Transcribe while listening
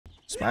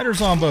Spider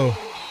Zombo.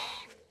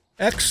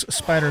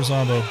 Ex-Spider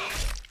Zombo.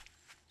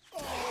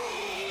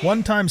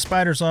 One-time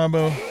Spider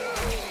Zombo.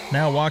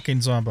 Now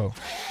walking Zombo.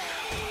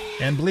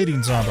 And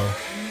bleeding Zombo.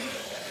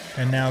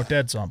 And now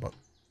dead Zombo.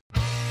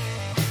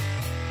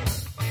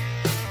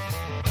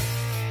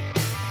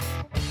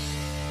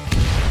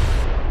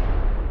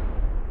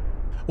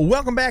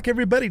 Welcome back,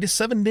 everybody, to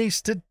 7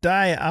 Days to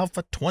Die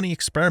Alpha 20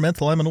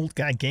 Experimental. I'm an old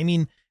guy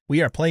gaming.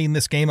 We are playing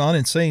this game on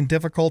insane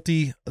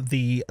difficulty.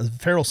 The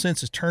feral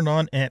sense is turned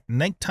on at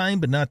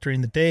nighttime, but not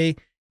during the day.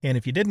 And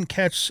if you didn't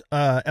catch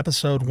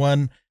episode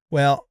 1,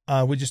 well,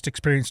 we just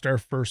experienced our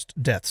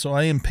first death. So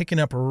I am picking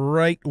up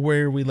right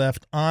where we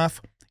left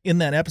off in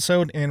that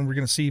episode, and we're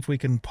going to see if we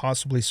can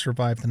possibly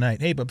survive the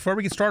night. Hey, but before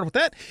we get started with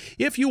that,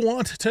 if you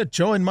want to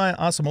join my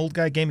awesome old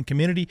guy gaming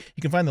community,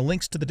 you can find the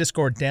links to the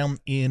Discord down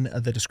in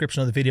the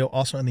description of the video,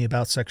 also in the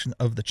About section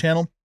of the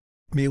channel.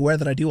 Be aware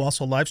that I do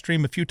also live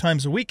stream a few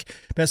times a week.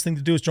 Best thing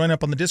to do is join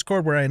up on the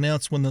Discord, where I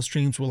announce when those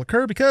streams will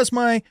occur, because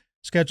my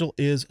schedule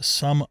is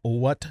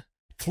somewhat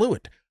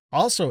fluid.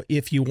 Also,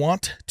 if you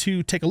want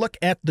to take a look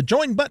at the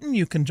join button,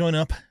 you can join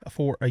up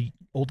for a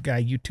old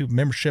guy YouTube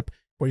membership,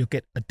 where you'll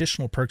get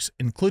additional perks,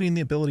 including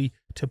the ability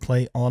to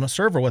play on a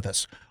server with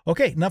us.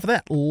 Okay, enough of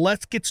that.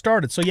 Let's get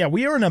started. So yeah,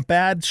 we are in a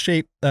bad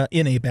shape, We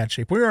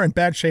are in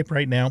bad shape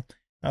right now.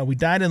 We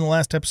died in the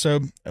last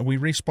episode. We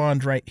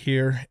respawned right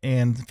here,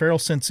 and the feral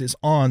sense is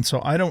on,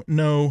 so I don't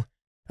know.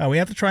 We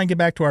have to try and get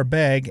back to our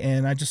bag,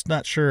 and I'm just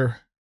not sure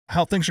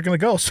how things are going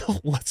to go.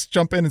 So let's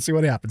jump in and see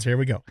what happens. Here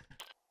we go.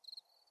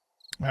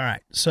 All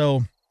right,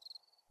 so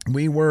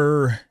we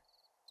were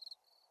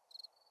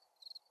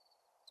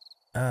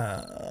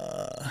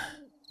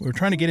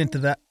trying to get into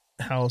that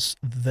house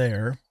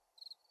there,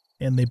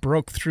 and they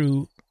broke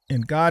through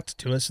and got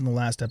to us in the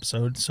last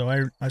episode. So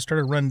I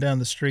started running down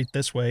the street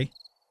this way,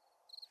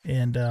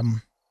 and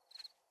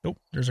oh,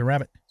 there's a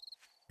rabbit,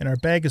 and our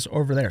bag is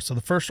over there. So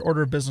the first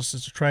order of business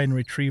is to try and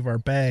retrieve our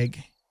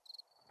bag.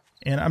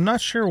 And I'm not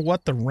sure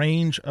what the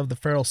range of the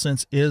feral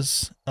sense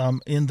is.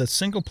 In the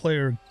single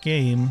player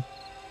game,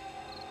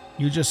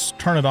 you just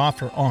turn it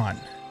off or on.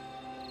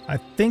 I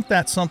think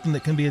that's something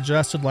that can be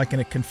adjusted like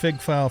in a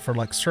config file for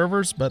like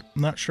servers, but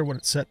I'm not sure what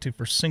it's set to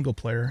for single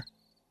player.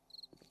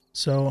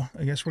 So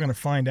I guess we're going to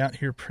find out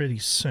here pretty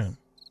soon.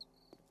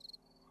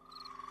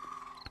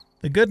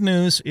 The good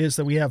news is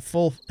that we have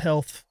full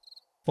health,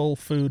 full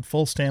food,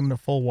 full stamina,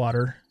 full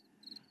water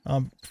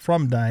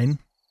from dying.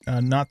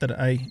 Not that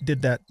I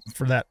did that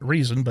for that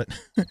reason, but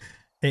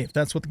hey, if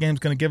that's what the game's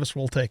going to give us,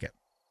 we'll take it.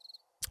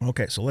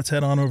 Okay, so let's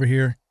head on over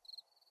here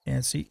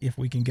and see if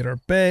we can get our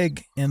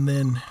bag, and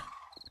then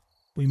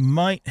we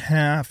might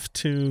have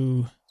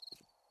to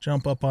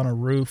jump up on a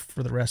roof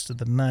for the rest of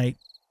the night.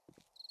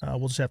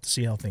 We'll just have to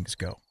see how things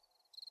go.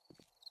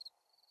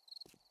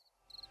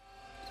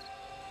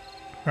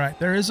 All right,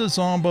 there is a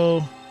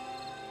Zombo,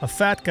 a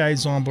fat guy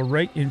Zombo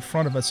right in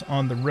front of us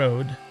on the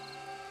road.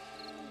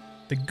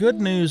 The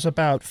good news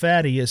about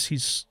Fatty is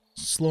he's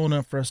slow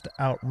enough for us to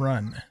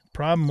outrun.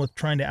 Problem with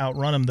trying to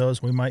outrun him, though,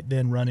 is we might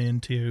then run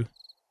into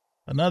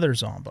another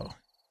Zombo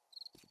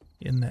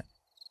in that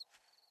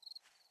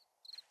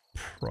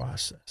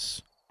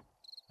process.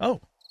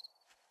 Oh,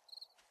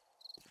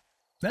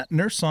 that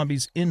nurse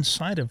zombie's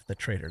inside of the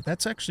trader.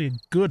 That's actually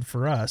good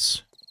for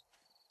us.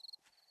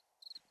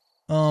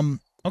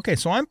 Okay,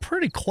 so I'm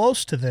pretty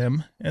close to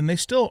them, and they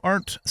still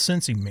aren't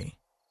sensing me.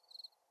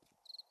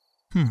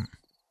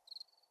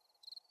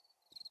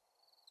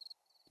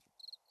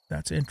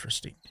 That's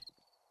interesting.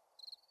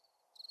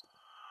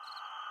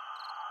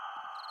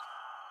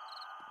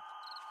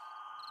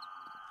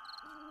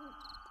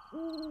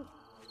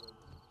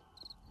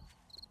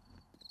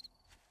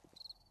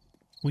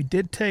 We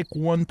did take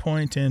 1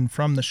 point in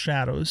from the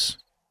shadows.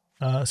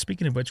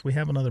 Speaking of which, we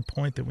have another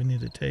point that we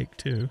need to take,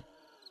 too.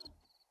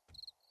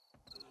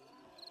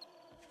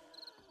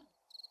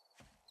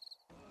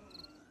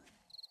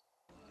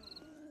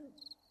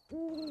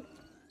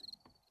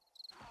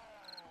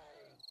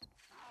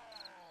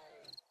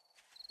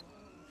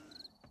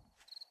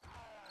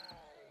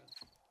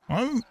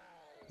 I'm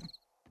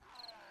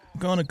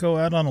going to go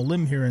out on a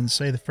limb here and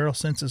say the feral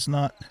sense is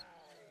not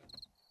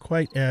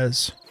quite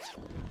as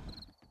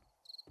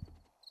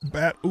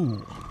bad.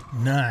 Ooh,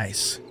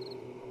 nice.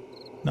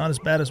 Not as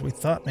bad as we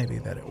thought maybe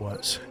that it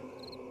was.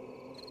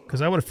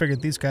 Because I would have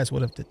figured these guys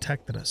would have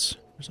detected us.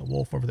 There's a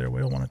wolf over there. We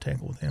don't want to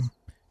tangle with him.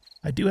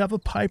 I do have a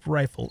pipe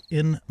rifle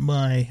in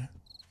my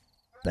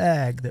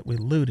bag that we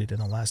looted in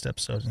the last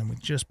episode, and we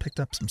just picked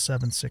up some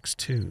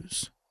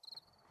 7.62s.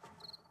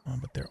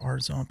 But there are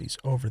zombies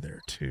over there,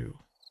 too.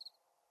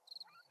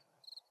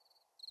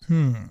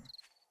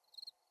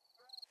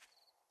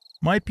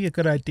 Might be a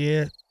good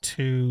idea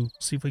to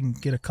see if we can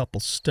get a couple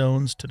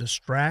stones to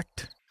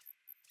distract.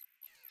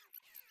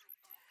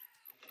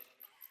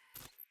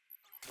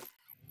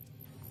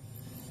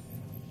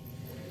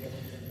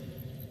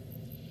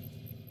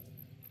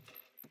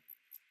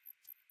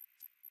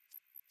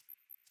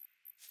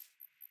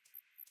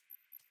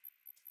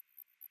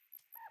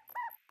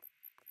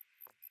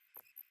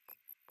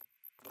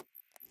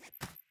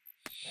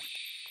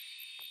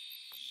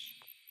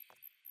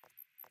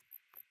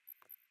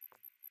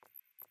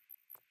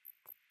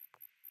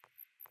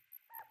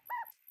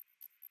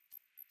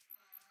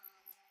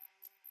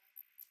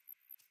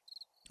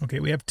 Okay,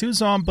 we have 2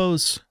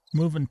 zombos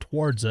moving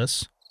towards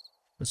us.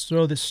 Let's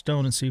throw this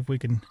stone and see if we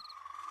can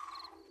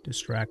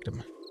distract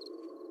them.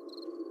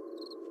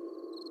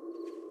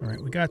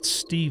 Alright, we got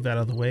Steve out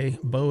of the way.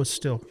 Bo is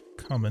still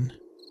coming.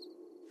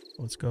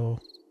 Let's go.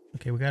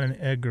 Okay, we got an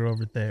Edgar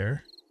over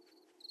there.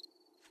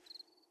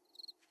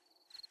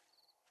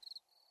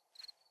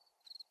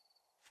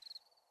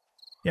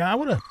 Yeah, I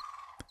would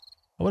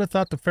have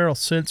thought the Feral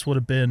Sense would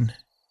have been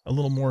a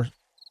little more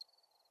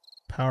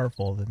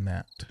powerful than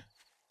that.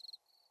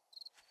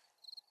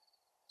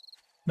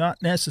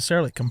 Not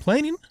necessarily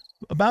complaining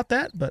about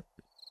that, but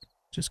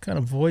just kind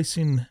of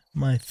voicing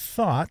my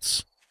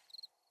thoughts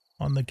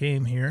on the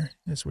game here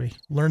as we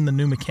learn the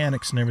new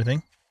mechanics and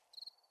everything.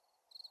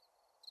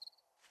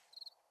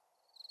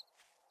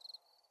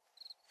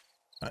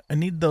 I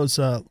need those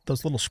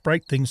little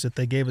sprite things that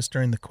they gave us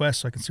during the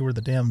quest so I can see where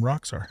the damn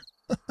rocks are.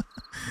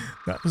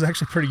 That was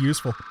actually pretty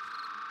useful.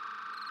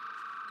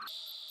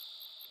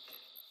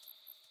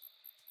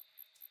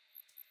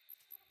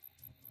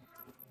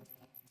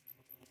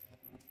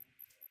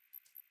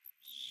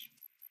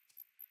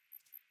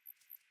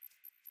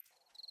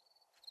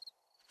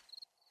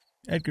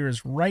 Edgar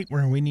is right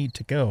where we need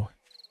to go.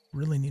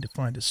 Really need to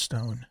find a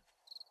stone.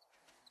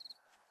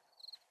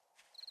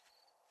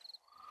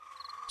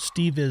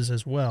 Steve is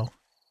as well.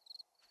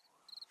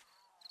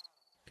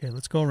 Okay,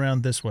 let's go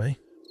around this way.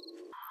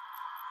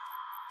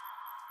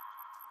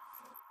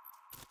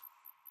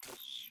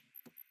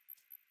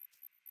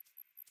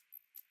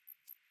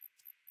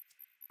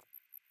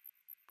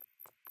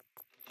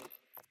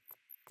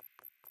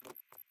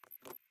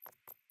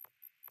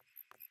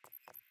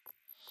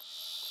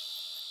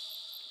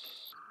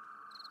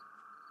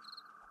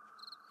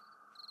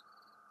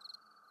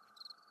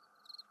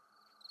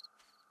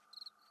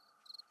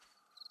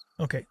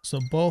 Okay, so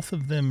both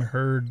of them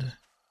heard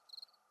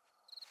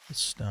the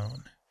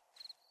stone.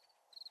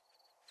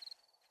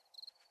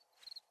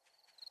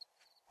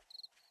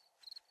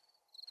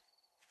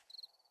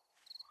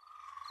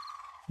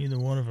 Neither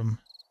one of them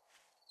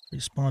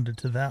responded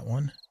to that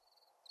one.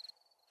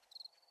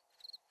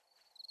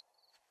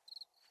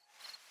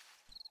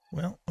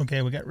 Well,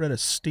 okay, we got rid of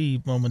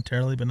Steve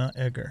momentarily, but not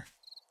Edgar.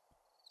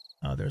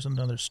 Oh, there's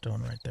another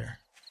stone right there.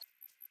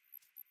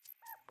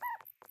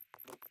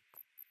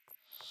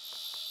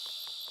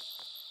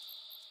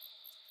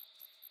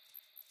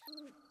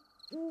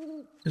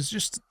 Is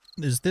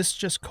this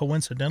just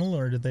coincidental,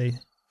 or did they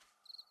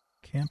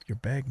camp your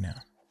bag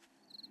now?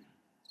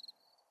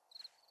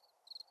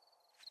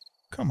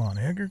 Come on,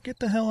 Edgar, get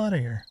the hell out of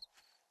here.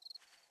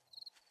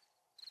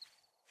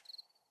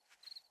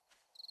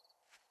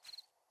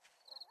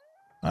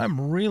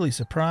 I'm really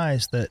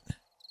surprised that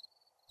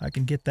I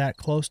can get that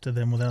close to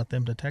them without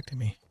them detecting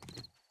me.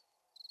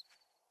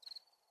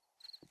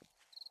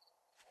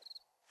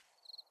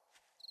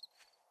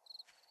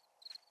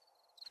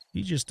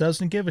 He just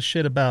doesn't give a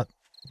shit about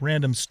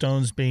random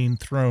stones being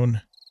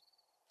thrown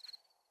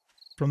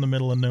from the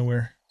middle of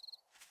nowhere.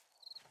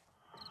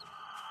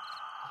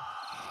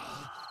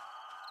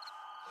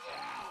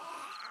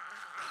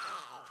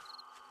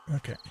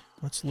 Okay,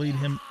 let's lead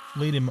him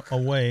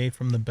away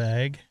from the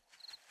bag.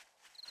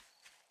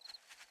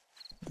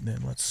 And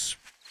then let's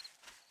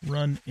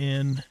run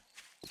in.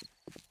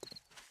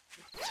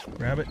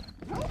 Grab it.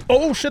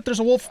 Oh shit, there's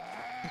a wolf.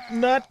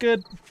 Not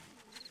good.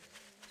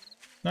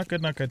 Not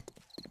good, not good.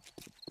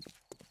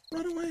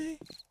 Run away.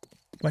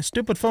 My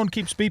stupid phone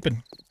keeps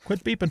beeping.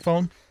 Quit beeping,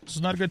 phone. This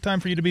is not a good time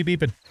for you to be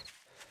beeping.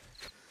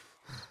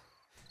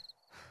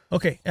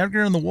 Okay,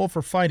 Edgar and the wolf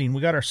are fighting.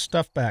 We got our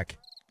stuff back.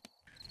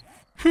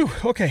 Whew,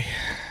 okay.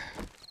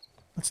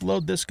 Let's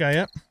load this guy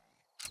up.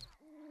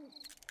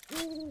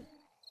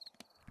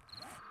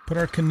 Put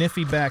our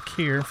Kniffy back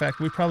here. In fact,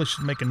 we probably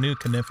should make a new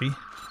Kniffy.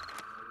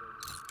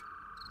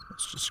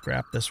 Let's just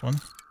scrap this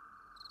one.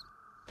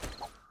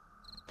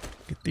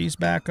 Get these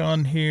back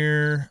on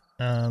here.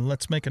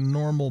 Let's make a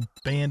normal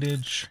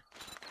bandage.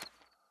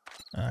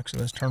 Actually,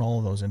 let's turn all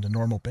of those into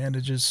normal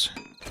bandages.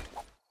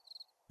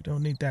 We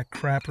don't need that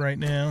crap right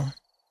now.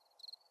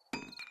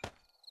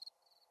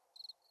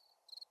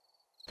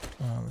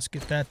 Let's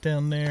get that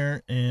down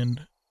there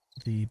and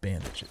the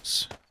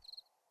bandages.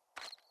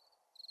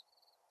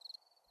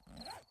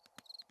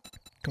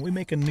 Can we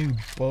make a new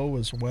bow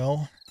as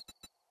well?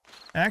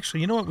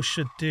 Actually, you know what we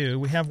should do?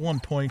 We have 1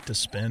 point to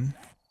spend.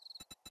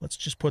 Let's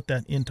just put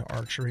that into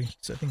archery,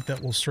 because I think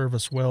that will serve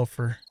us well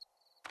for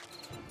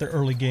the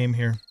early game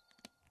here.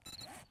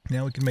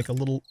 Now we can make a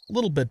little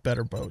bit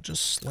better bow,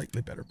 just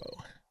slightly better bow.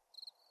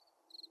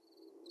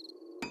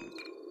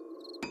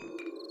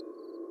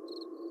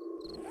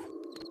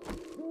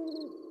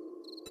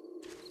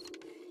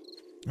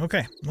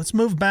 Okay, let's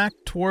move back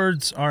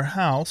towards our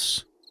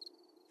house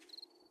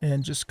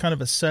and just kind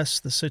of assess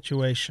the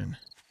situation.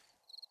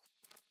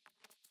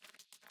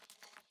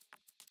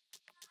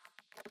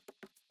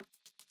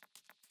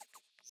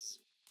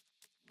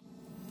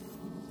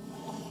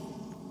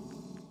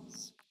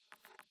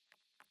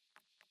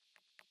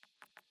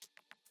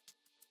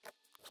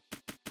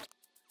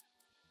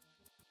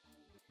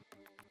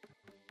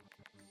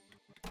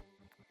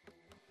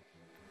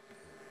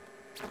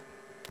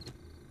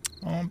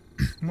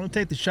 I'm going to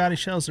take the shoddy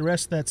shells. The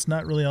rest, that's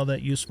not really all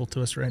that useful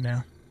to us right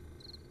now.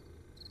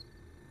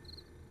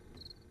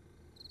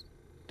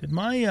 Did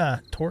my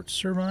torch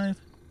survive?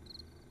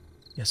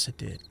 Yes, it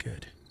did.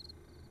 Good.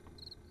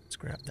 Let's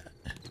grab that.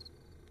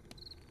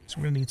 So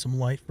we're going to need some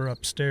light for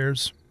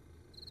upstairs.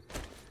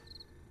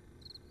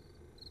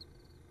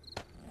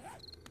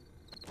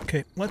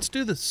 Okay, let's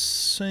do the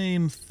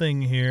same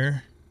thing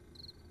here,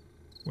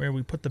 where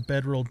we put the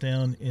bedroll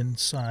down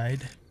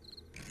inside.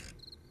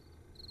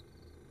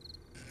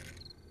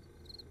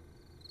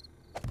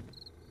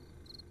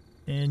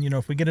 And, you know,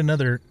 if we get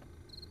another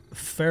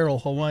feral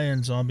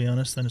Hawaiian zombie on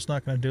us, then it's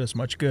not going to do us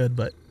much good,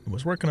 but it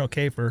was working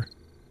okay for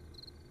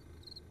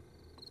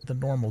the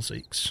normal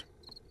Zeeks.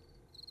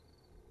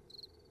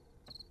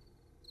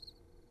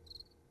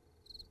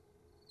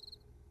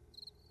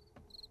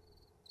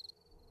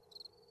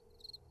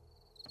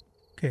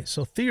 Okay,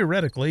 so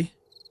theoretically,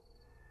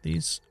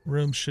 these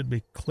rooms should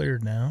be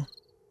cleared now.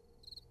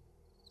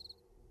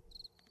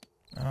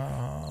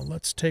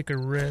 Let's take a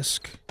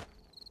risk.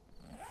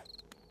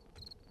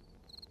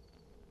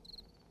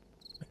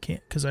 I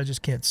can't, because I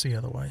just can't see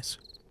otherwise.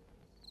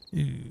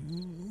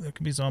 Ooh, there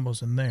could be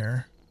zombos in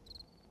there.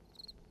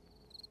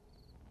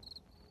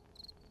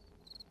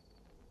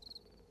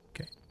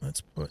 Okay, let's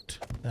put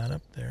that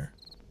up there.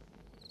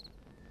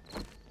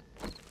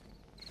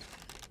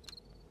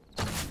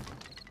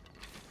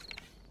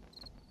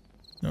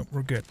 Nope,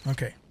 we're good.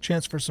 Okay.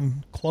 Chance for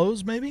some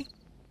clothes, maybe?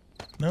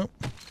 Nope.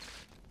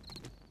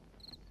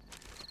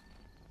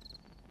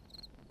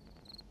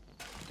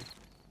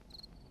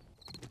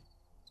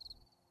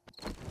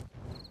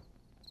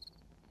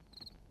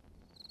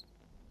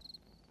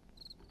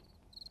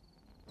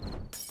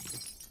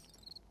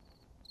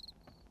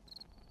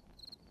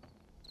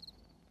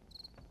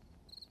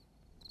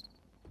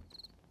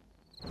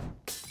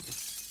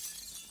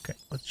 Okay,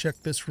 let's check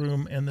this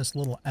room and this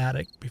little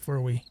attic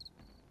before we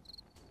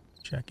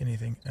check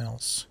anything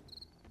else.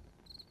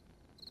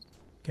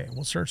 Okay,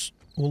 we'll search.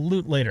 We'll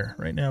loot later.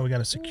 Right now we got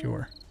to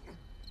secure.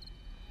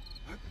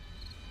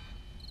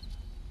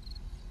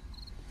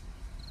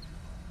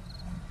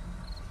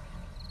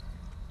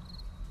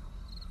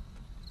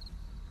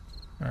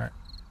 All right.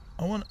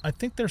 I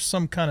think there's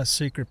some kind of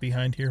secret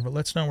behind here, but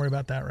let's not worry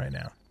about that right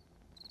now.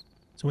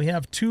 So we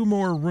have 2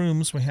 more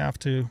rooms we have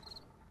to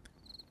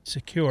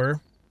secure.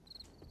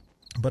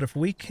 But if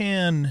we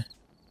can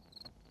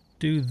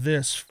do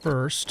this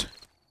first,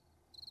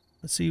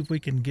 let's see if we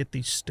can get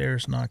these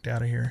stairs knocked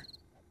out of here.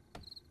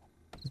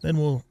 Then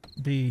we'll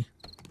be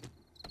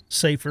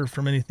safer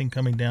from anything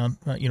coming down,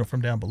 you know, from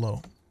down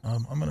below.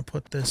 I'm going to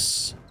put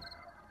this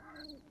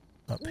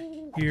up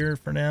here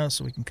for now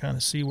so we can kind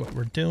of see what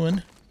we're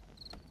doing.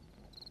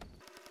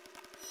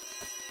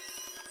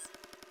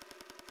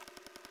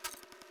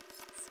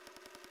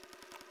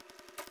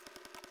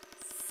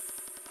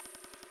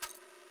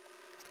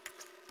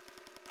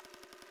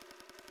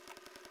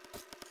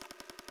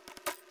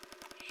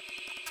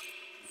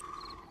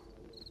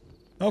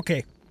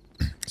 Okay,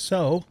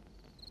 so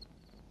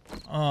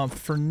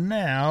for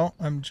now,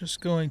 I'm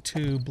just going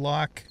to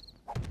block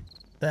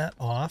that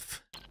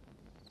off.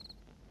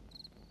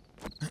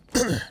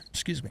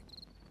 Excuse me.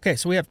 Okay,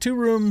 so we have 2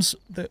 rooms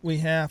that we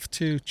have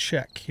to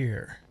check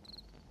here.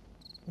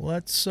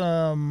 Let's,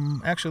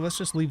 actually, let's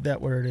just leave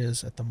that where it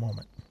is at the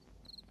moment.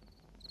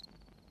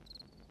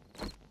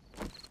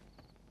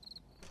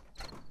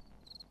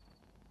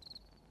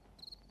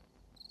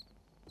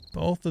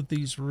 Both of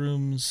these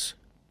rooms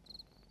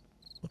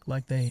look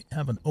like they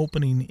have an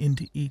opening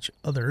into each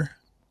other.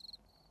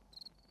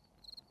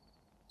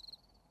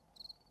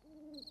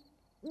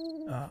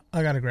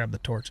 I gotta grab the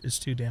torch. It's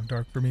too damn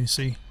dark for me to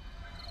see.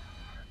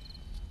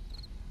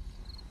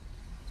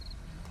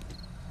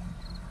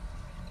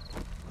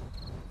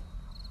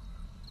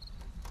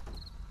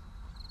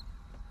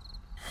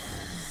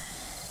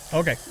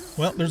 Okay,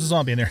 well, there's a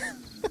zombie in there.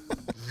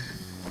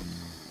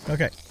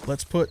 Okay,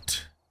 let's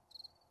put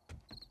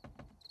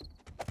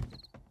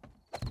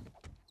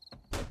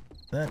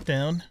that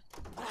down.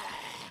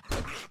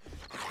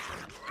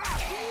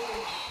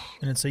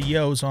 And it's a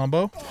yo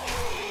zombo.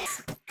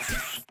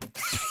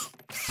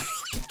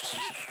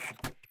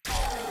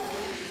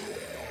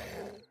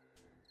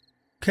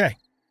 Okay.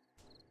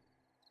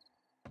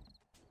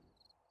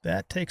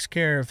 That takes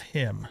care of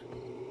him.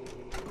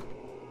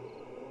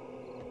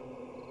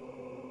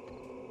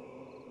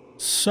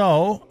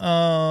 So,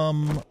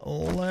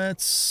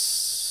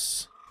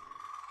 let's...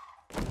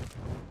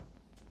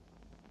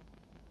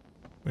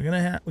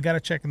 we gotta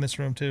check in this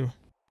room too.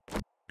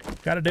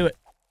 Gotta do it.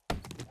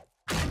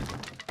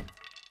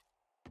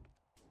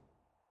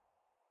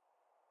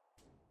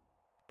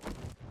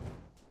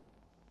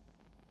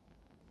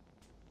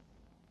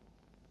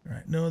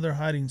 Alright, no other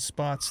hiding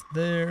spots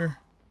there.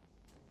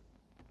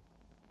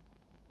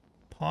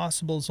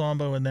 Possible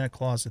zombo in that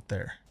closet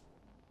there.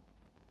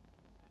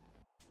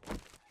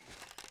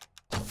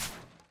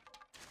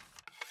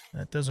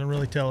 That doesn't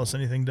really tell us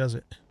anything, does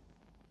it?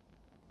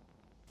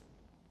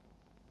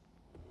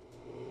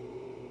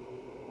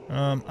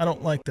 I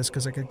don't like this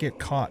because I could get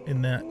caught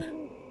in that.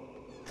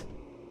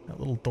 That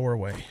little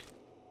doorway.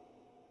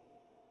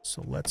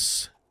 So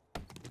let's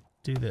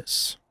do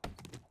this.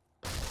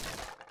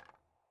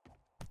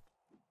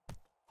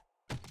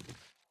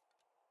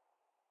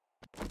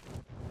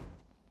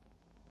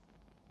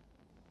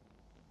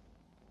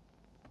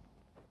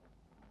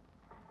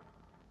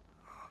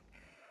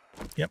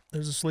 Yep,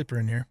 there's a sleeper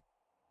in here.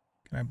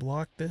 Can I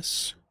block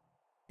this?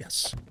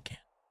 Yes, I can.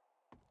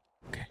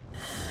 Okay.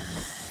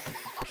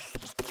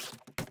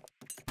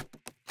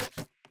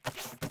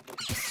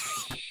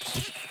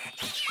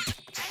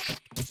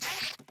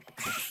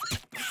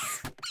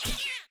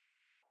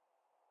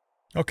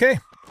 Okay.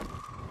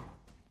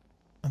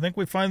 I think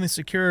we finally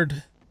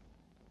secured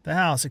the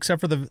house,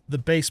 except for the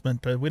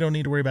basement, but we don't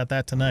need to worry about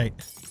that tonight.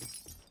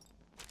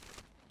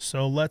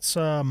 So let's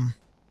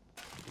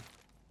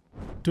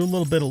do a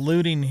little bit of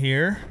looting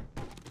here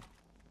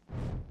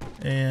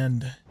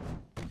and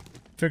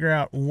figure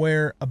out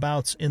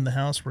whereabouts in the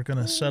house we're going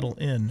to settle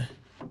in.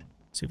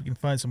 See if we can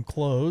find some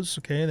clothes.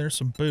 Okay, there's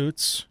some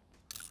boots.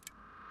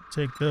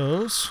 Take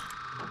those.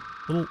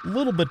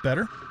 Little bit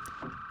better.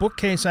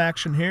 Bookcase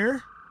action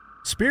here.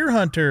 Spear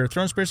Hunter.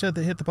 Thrown spears that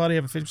hit the body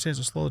have a 50% chance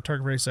to slow the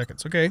target for 8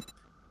 seconds. Okay.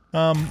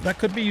 That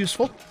could be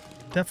useful.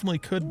 Definitely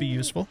could be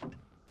useful.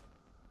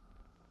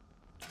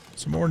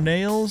 Some more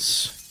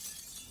nails.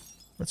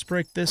 Let's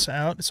break this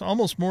out. It's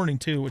almost morning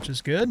too, which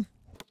is good.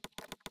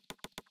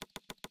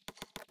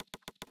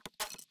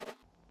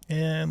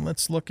 And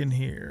let's look in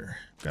here.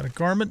 Got a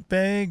garment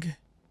bag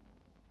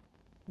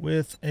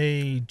with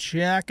a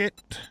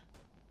jacket,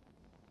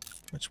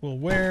 which we'll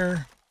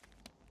wear.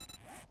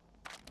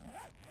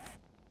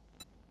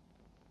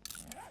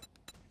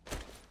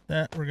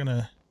 That we're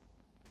gonna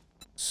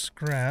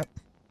scrap.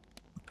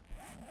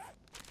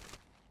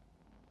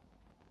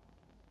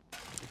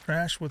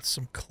 Trash with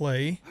some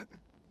clay.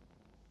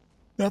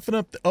 Nothing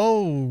up there.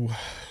 Oh,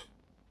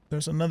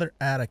 there's another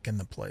attic in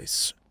the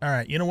place. All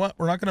right, you know what?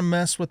 We're not gonna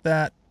mess with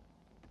that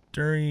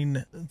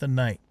during the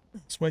night.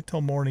 Let's wait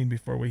till morning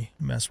before we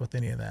mess with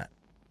any of that.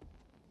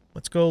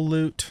 Let's go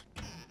loot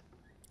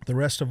the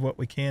rest of what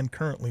we can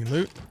currently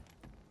loot.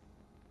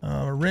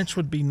 A wrench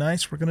would be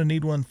nice. We're going to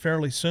need one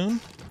fairly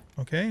soon.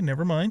 Okay,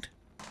 never mind.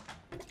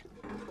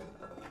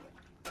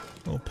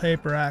 Little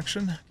paper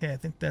action. Okay, I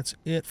think that's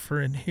it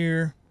for in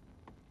here.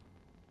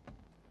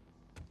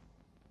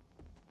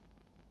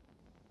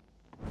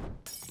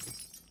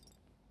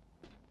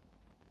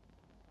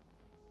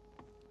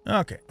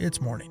 Okay,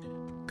 it's morning.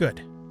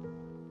 Good.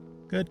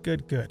 Good,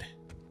 good, good.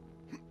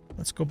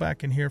 Let's go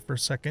back in here for a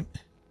second.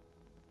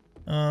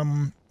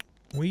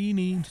 We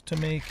need to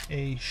make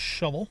a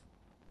shovel.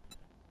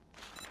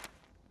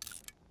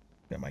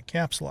 Got my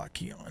caps lock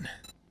key on.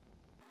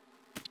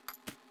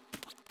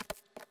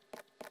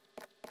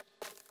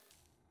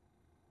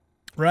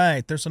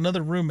 Right, there's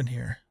another room in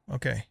here.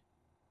 Okay.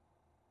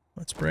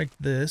 Let's break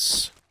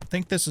this. I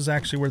think this is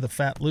actually where the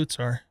fat loots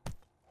are.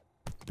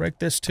 Break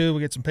this too.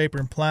 We get some paper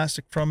and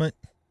plastic from it.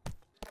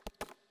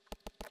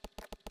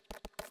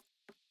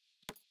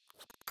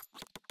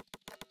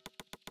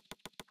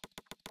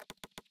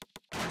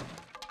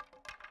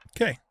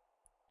 Okay.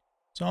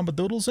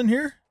 Zombadoodles in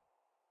here.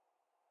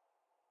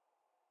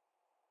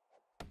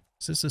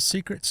 Is this a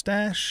secret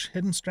stash?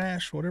 Hidden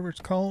stash? Whatever it's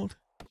called.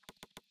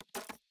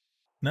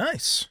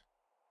 Nice.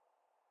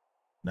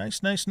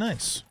 Nice, nice,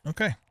 nice.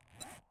 Okay.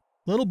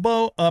 Little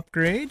bow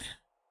upgrade.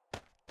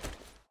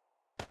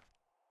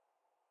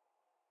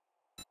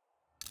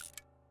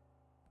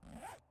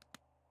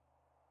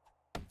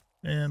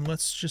 And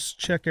let's just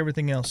check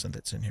everything else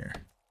that's in here.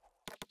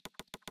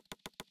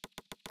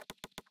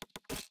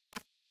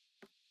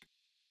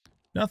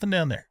 Nothing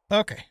down there.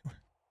 Okay.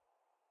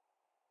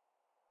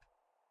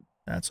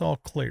 That's all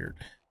cleared.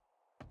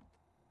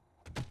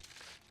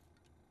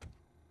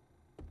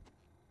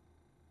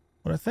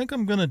 What I think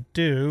I'm going to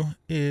do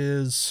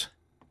is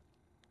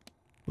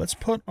let's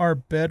put our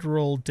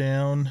bedroll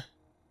down.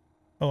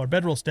 Oh, our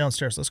bedroll's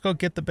downstairs. Let's go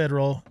get the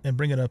bedroll and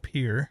bring it up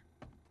here.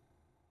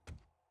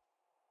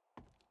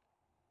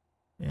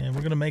 And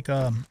we're going to make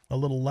a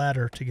little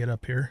ladder to get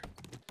up here.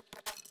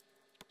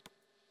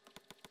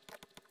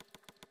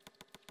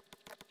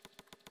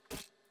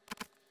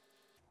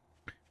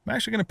 I'm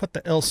actually going to put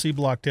the LC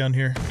block down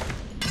here,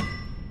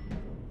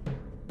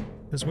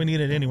 because we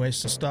need it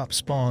anyways to stop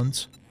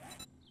spawns.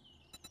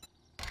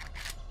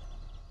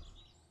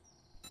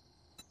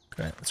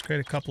 Okay, let's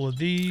create a couple of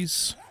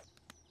these.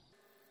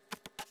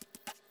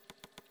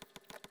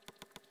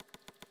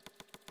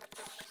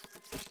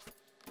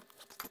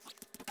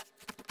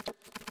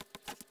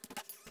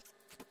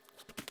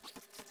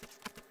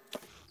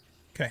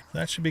 Okay,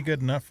 that should be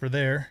good enough for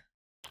there.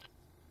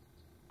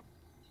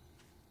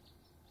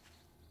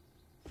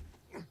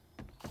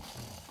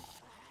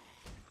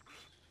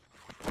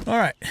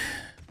 Alright,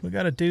 we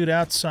got a dude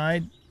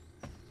outside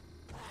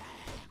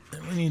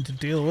that we need to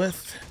deal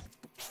with.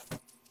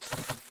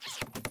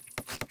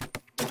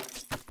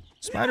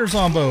 Spider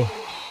Zombo.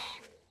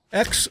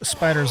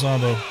 Ex-Spider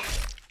Zombo.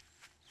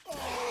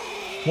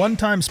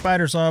 One-time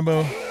Spider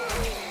Zombo,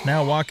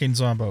 now walking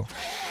Zombo.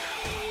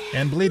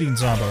 And bleeding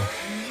Zombo.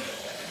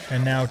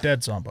 And now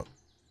dead Zombo.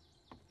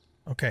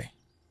 Okay.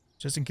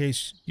 Just in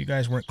case you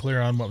guys weren't clear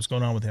on what was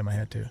going on with him, I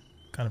had to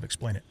kind of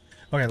explain it.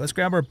 Okay, let's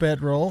grab our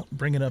bedroll,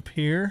 bring it up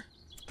here.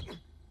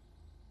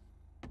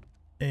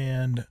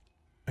 And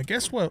I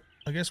guess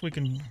we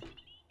can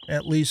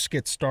at least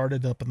get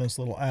started up in this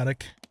little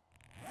attic.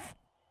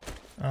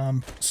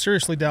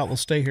 Seriously doubt we'll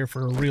stay here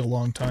for a real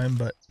long time,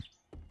 but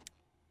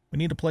we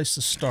need a place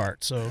to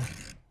start, so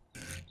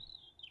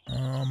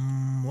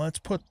let's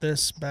put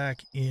this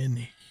back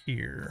in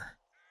here.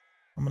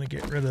 I'm gonna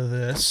get rid of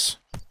this.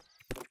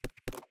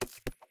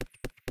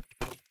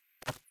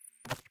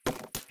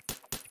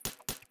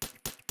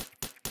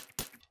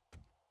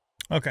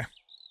 Okay.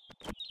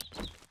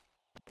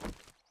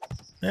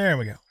 There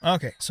we go.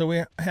 Okay, so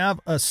we have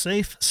a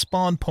safe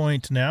spawn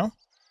point now.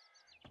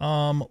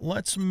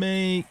 Let's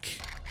make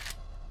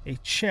a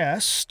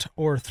chest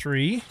or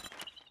 3.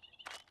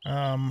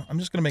 I'm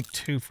just gonna make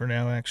 2 for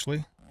now,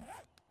 actually.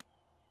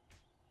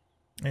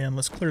 And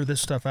let's clear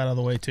this stuff out of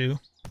the way too.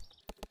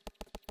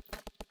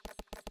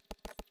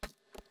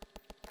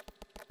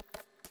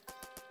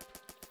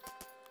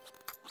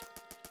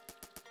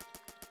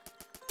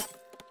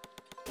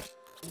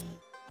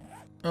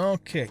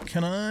 Okay,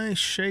 can I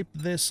shape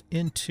this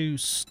into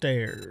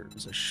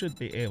stairs? I should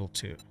be able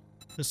to.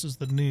 This is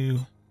the new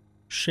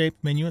shape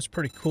menu. It's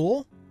pretty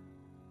cool.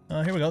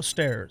 Here we go,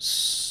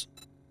 stairs.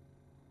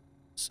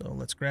 So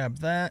let's grab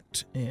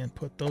that and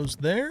put those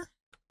there.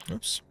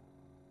 Oops.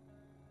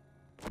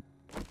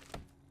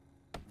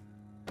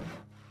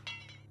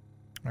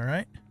 All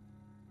right,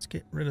 let's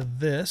get rid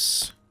of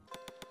this.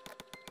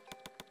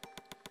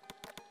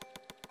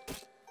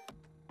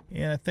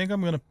 And I think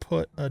I'm going to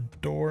put a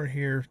door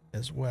here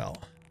as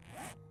well.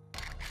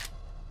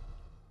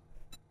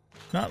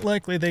 Not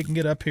likely they can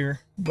get up here,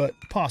 but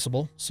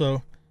possible.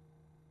 So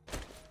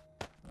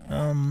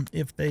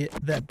if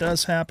that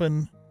does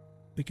happen,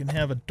 we can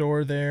have a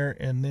door there,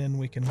 and then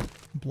we can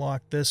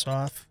block this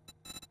off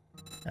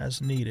as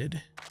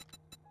needed.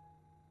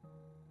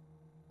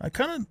 I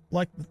kind of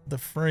like the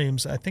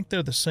frames. I think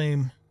they're the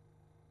same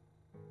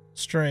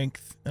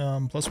strength.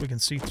 Plus we can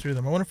see through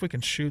them. I wonder if we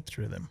can shoot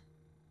through them.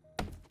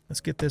 Let's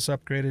get this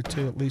upgraded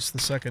to at least the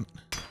second.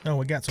 Oh,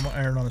 we got some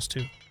iron on us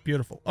too.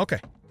 Beautiful. Okay.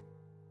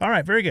 All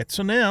right, very good.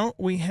 So now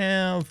we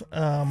have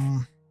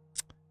a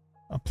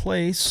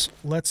place.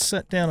 Let's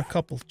set down a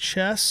couple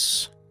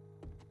chests.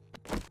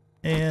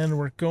 And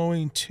we're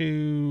going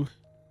to...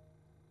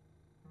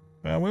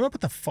 we might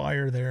put the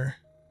fire there.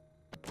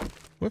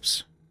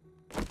 Whoops.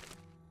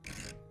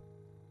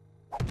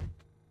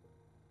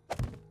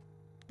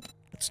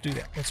 Let's do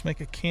that. Let's make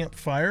a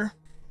campfire.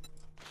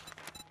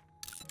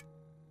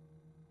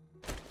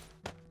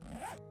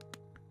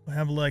 I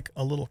have like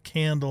a little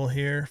candle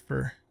here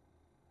for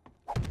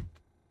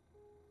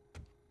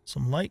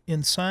some light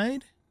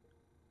inside.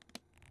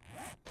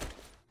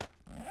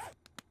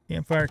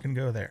 Campfire can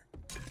go there.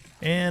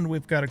 And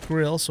we've got a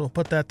grill, so we'll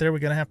put that there. We're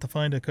going to have to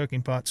find a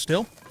cooking pot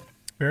still.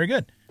 Very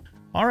good.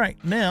 All right,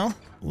 now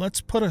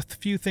let's put a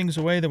few things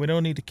away that we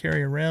don't need to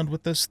carry around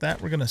with us.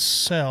 That we're going to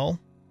sell.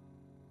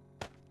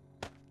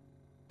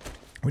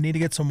 We need to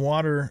get some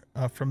water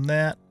from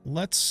that.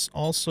 Let's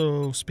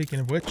also, speaking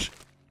of which,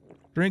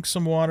 drink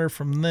some water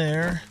from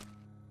there.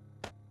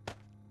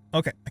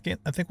 Okay,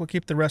 I think we'll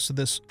keep the rest of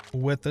this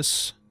with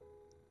us.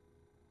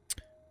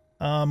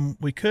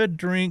 We could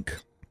drink...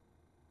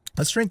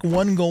 Let's drink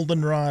 1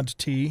 goldenrod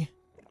tea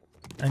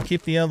and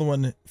keep the other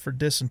one for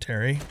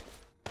dysentery.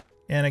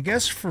 And I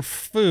guess for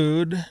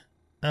food...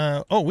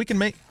 oh, we can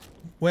make...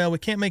 Well, we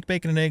can't make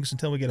bacon and eggs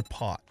until we get a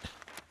pot.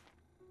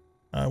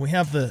 We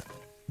have the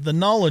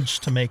knowledge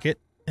to make it,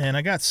 and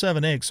I got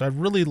 7 eggs, so I'd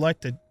really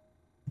like to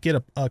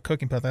get a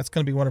cooking pot. That's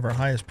going to be one of our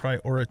highest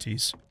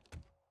priorities.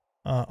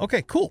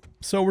 Okay, cool.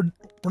 So we're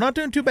not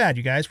doing too bad,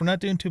 you guys. We're not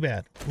doing too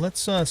bad.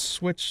 Let's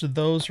switch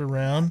those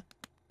around.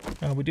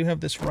 We do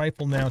have this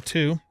rifle now,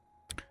 too.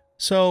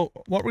 So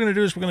what we're going to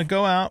do is we're going to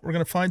go out, we're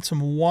going to find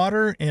some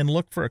water and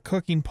look for a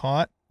cooking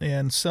pot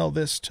and sell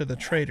this to the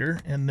trader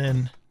and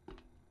then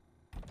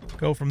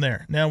go from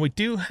there. Now we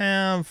still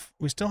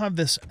have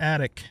this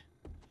attic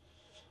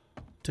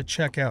to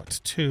check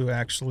out too,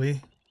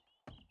 actually.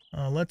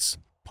 Let's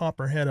pop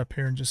our head up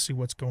here and just see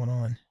what's going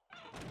on.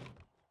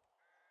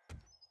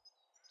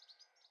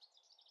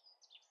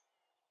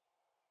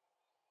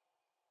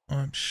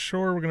 I'm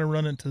sure we're going to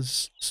run into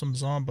some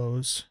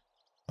zombos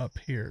up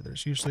here.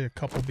 There's usually a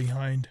couple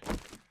behind.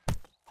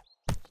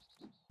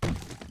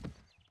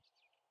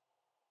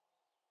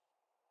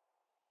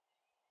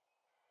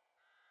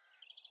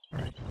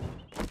 Alright.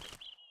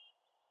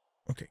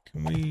 Okay,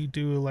 can we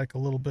do like a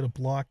little bit of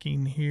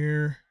blocking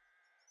here?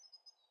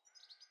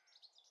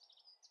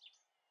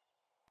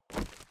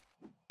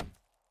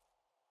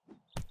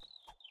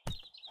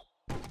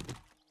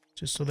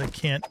 Just so they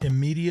can't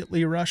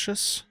immediately rush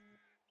us.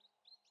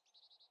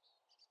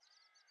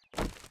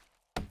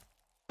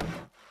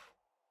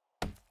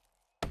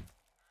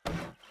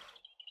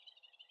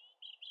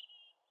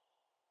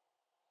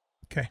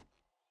 Okay.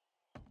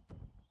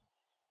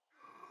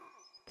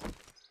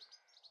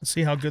 Let's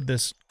see how good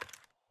this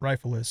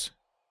rifle is.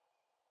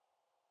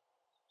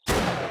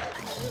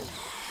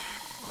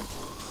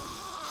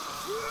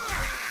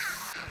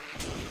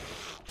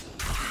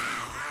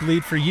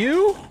 bleed for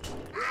you.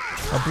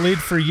 A bleed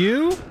for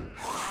you.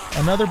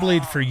 Another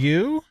bleed for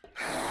you.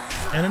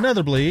 And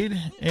another bleed.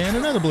 And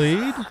another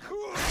bleed.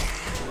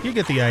 You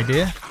get the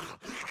idea.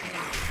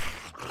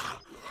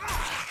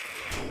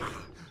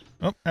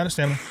 Oh, out of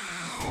stamina.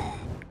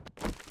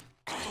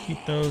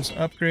 Keep those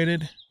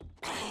upgraded.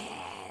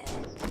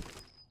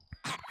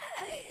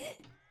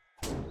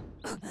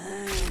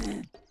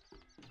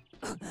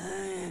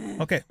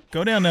 Okay,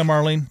 go down now,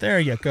 Marlene. There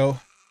you go.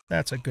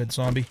 That's a good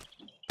zombie.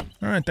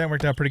 All right, that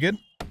worked out pretty good.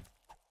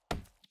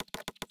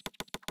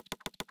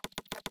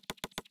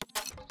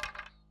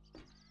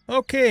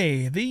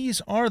 Okay,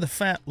 these are the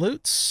fat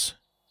loots.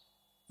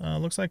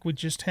 Looks like we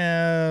just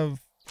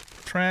have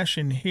trash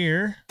in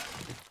here.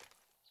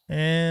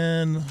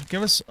 And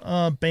give us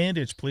a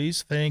bandage,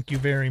 please. Thank you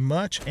very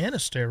much. And a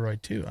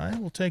steroid, too. I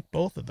will take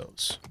both of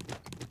those.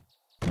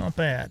 Not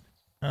bad.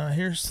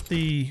 Here's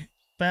the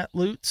fat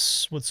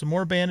loots with some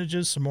more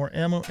bandages, some more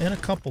ammo, and a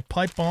couple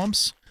pipe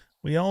bombs.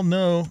 We all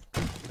know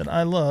that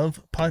I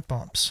love pipe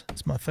bombs.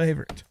 It's my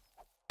favorite.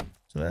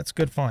 So that's a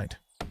good find.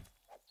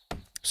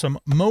 Some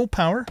Mo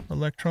Power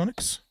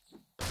electronics.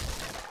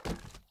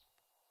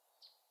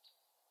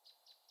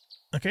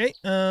 Okay,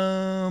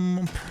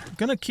 I'm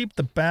gonna keep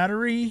the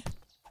battery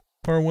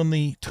for when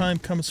the time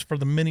comes for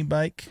the mini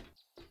bike.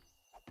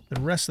 The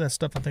rest of that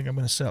stuff I think I'm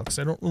gonna sell because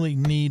I don't really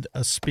need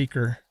a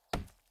speaker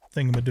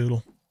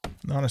thingamadoodle.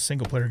 Not a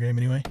single player game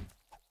anyway.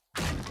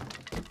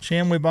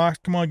 Shamway box,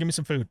 come on, give me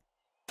some food.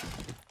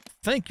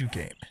 Thank you,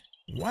 game.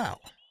 Wow.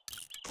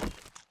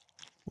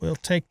 We'll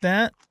take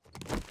that.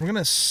 We're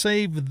gonna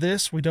save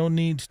this. We don't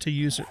need to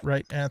use it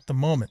right at the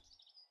moment.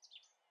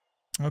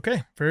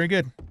 Okay, very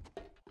good.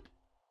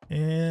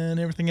 And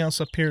everything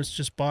else up here is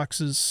just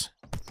boxes.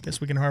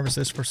 Guess we can harvest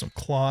this for some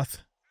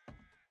cloth.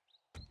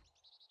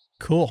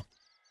 Cool.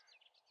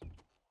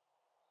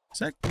 Does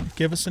that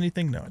give us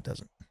anything? No, it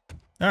doesn't.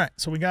 All right,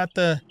 so we got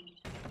the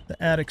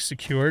attic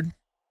secured.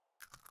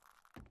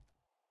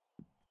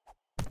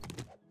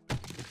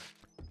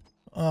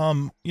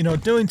 You know,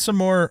 doing some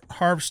more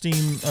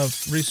harvesting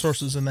of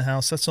resources in the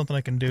house, that's something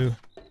I can do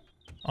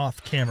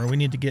off camera. We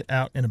need to get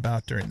out and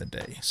about during the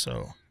day,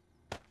 so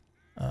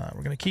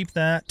we're going to keep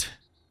that.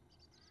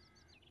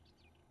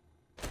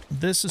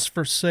 This is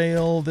for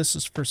sale. This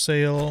is for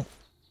sale.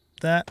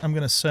 That I'm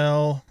going to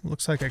sell.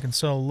 Looks like I can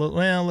sell a little.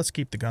 Well, let's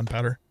keep the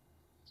gunpowder.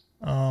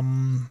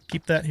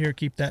 Keep that here,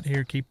 keep that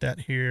here, keep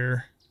that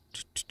here.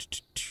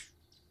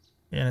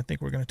 And I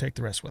think we're going to take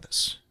the rest with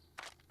us.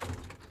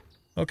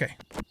 Okay.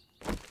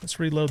 Let's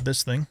reload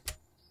this thing.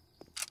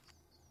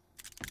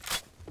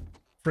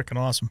 Freaking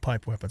awesome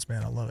pipe weapons,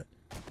 man. I love it.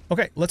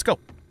 Okay, let's go.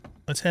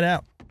 Let's head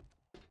out.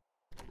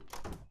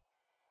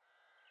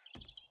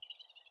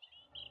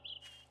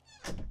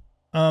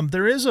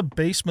 There is a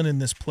basement in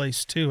this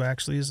place too,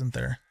 actually, isn't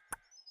there?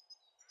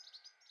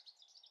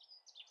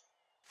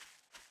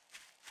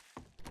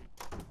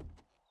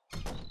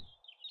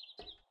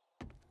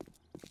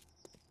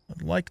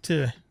 I'd like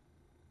to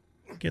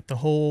get the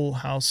whole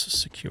house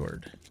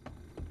secured.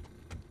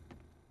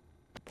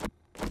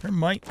 There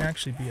might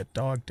actually be a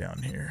dog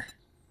down here.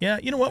 Yeah,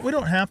 you know what? We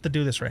don't have to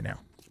do this right now.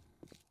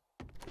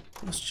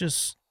 Let's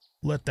just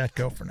let that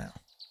go for now.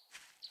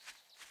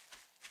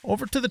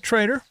 Over to the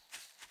trader.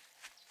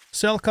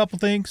 Sell a couple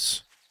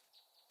things.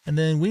 And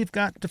then we've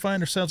got to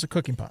find ourselves a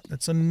cooking pot.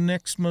 That's the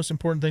next most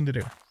important thing to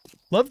do.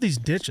 Love these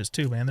ditches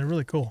too, man. They're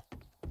really cool.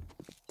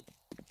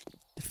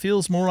 It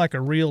feels more like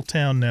a real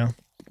town now.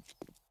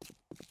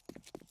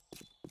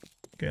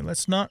 Okay,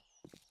 let's not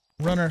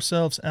run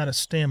ourselves out of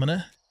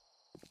stamina.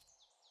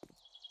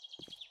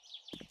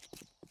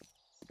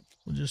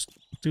 We'll just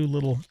do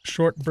little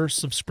short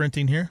bursts of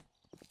sprinting here.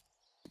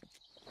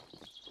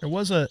 There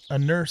was a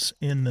nurse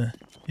in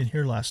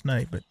here last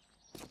night, but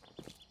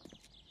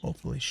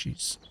hopefully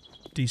she's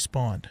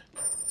despawned.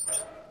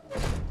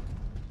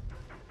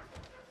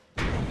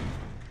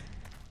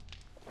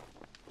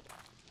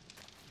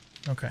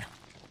 Okay.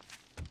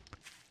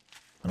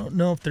 I don't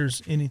know if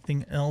there's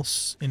anything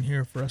else in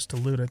here for us to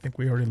loot. I think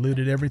we already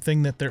looted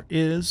everything that there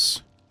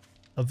is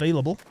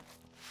available.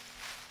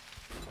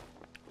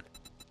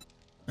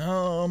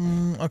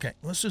 Okay,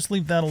 let's just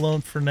leave that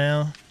alone for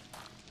now.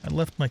 I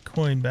left my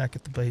coin back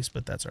at the base,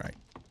 but that's all right.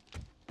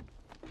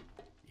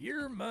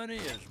 Your money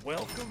is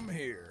welcome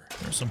here.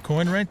 There's some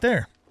coin right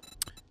there.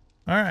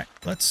 All right,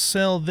 let's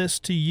sell this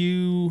to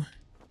you,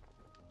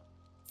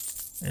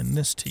 and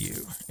this to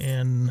you,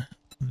 and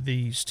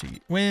these to you.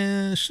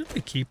 Well, should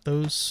we keep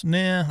those?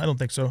 Nah, I don't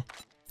think so.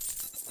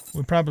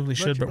 We probably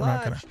should, but we're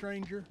not gonna.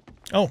 Stranger.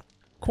 Oh,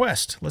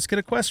 quest. Let's get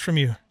a quest from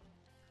you.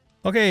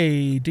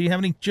 Okay, do you have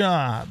any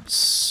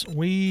jobs?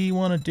 We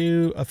want to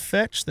do a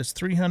fetch that's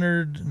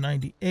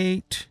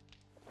 398.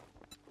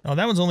 Oh,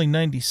 that one's only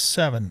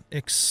 97.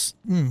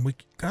 We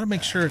gotta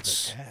make sure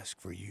it's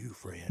for you,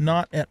 friend.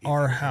 not at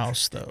our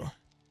house, though.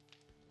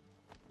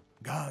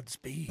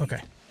 Godspeed.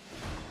 Okay.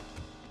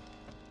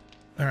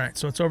 All right,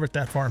 so it's over at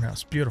that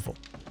farmhouse. Beautiful.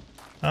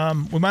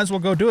 We might as well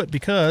go do it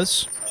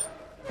because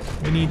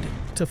we need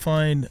to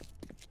find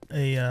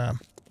a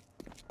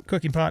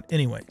cooking pot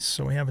anyways,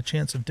 so we have a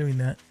chance of doing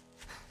that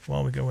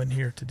while we go in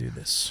here to do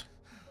this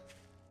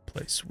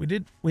place.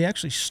 We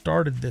actually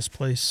started this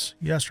place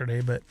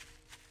yesterday, but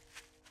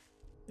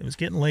it was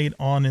getting late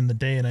on in the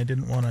day and I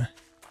didn't want to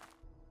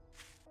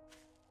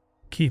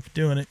keep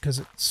doing it because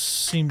it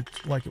seemed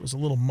like it was a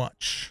little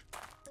much.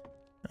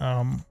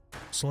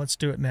 So let's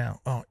do it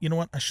now. Oh, you know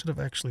what? I should have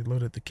actually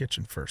loaded the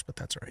kitchen first, but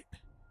that's all right.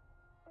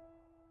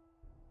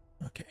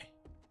 Okay.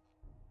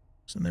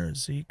 Isn't there a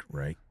Zeke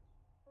right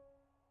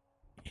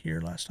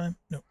here last time?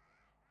 No.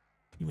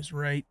 He was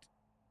right.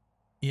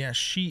 Yeah,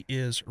 she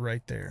is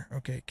right there.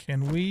 Okay,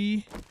 can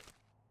we...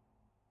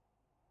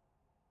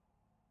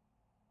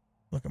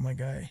 Look at my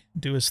guy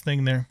do his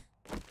thing there.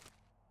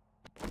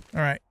 All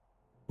right.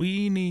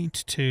 We need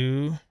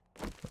to...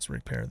 Let's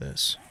repair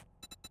this.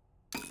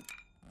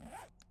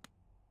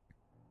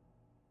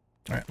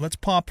 All right, let's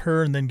pop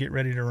her and then get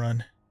ready to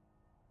run.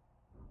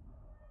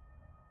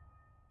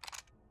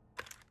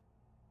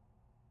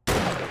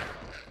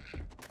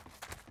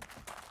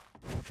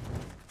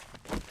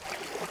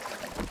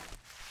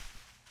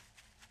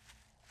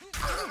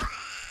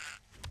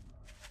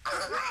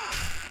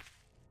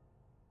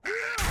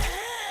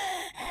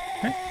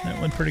 Okay,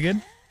 that went pretty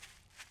good.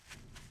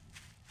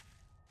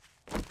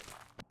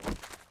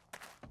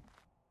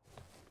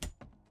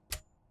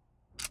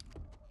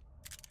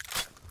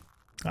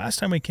 Last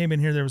time we came in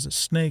here, there was a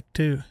snake,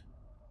 too.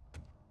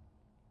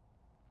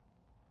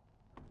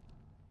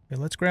 Okay,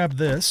 let's grab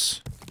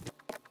this.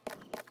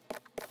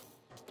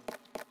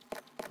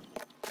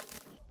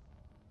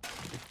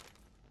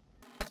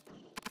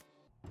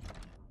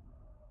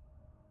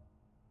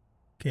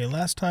 Okay,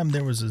 last time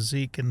there was a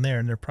Zeke in there,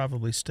 and there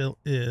probably still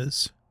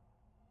is.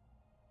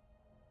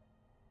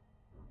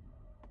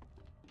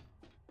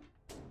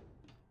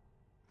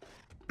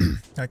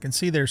 I can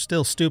see they're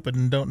still stupid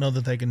and don't know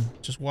that they can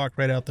just walk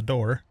right out the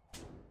door.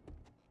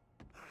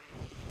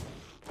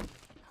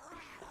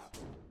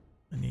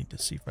 I need to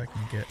see if I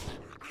can get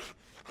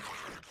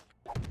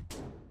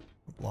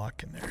a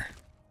block in there.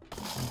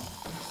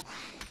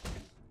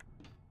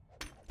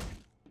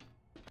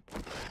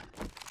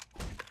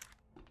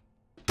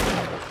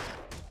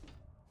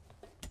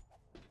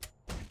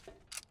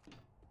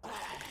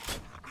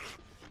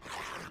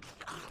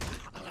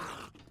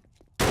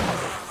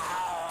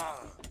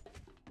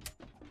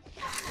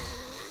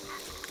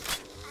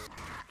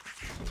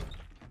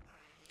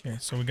 Okay,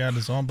 so we got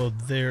a Zombo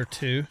there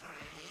too.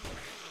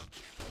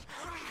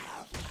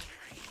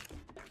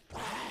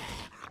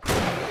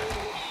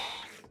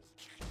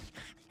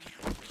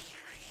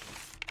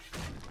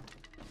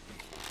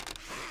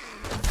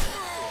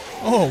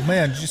 Oh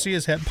man, did you see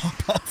his head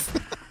pop off?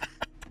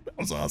 That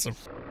was awesome.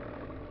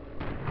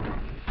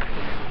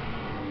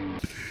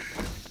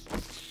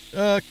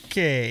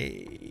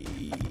 Okay.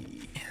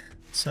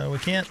 So we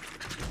can't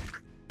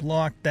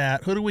block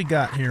that. Who do we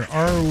got here?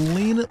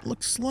 Arlene, it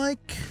looks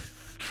like.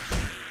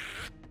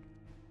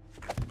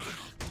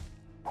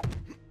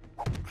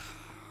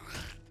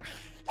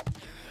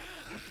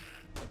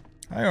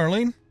 Hi,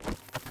 Arlene.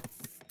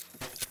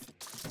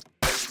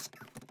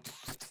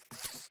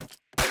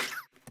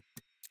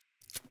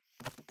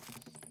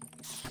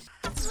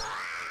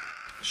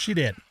 She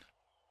did.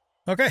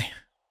 Okay.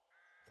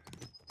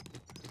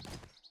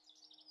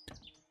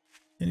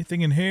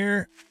 Anything in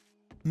here?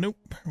 Nope.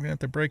 We're gonna have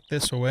to break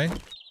this away.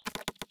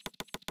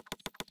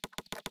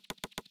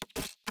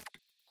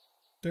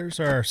 There's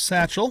our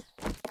satchel.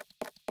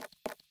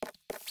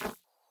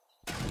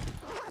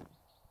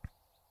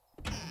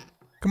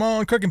 Come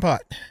on, cooking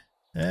pot.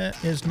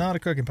 That is not a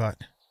cooking pot.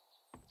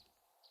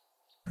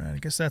 All right, I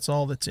guess that's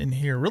all that's in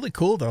here. Really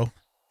cool, though.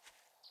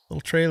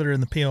 Little trailer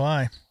in the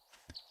POI.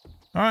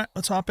 All right,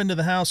 let's hop into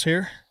the house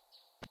here.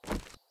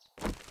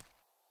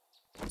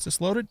 Is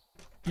this loaded?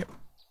 Yep.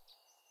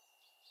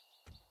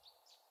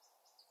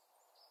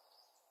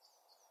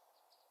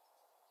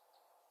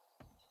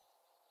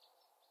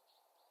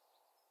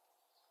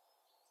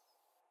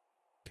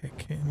 Okay,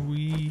 can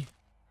we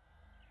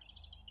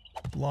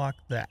block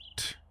that?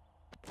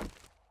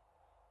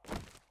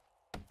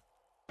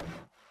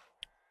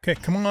 Okay,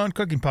 come on,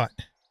 cooking pot.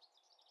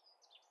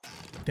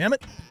 Damn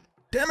it.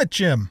 Damn it,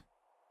 Jim.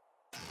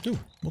 Ooh,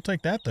 we'll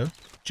take that, though.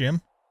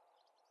 Jim.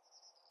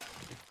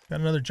 Got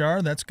another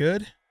jar. That's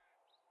good.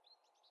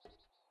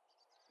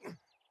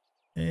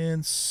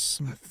 And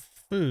some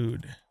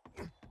food.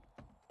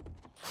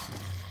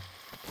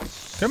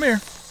 Come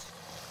here.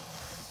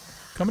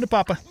 Coming to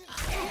Papa.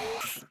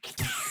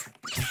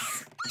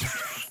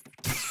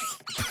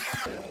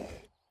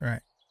 All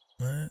right.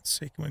 Let's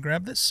see. Can we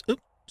grab this? Oop,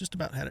 just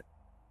about had it.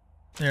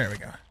 There we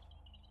go.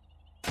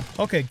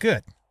 Okay,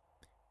 good.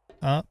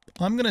 I'm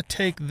going to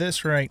take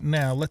this right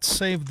now. Let's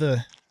save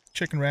the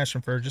chicken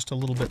ration for just a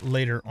little bit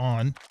later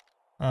on.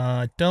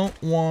 I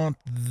don't want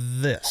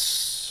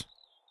this.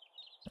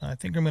 I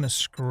think I'm going to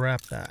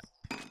scrap that.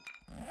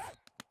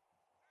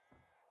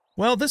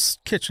 Well, this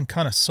kitchen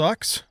kind of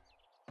sucks.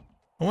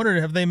 I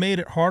wondered, have they made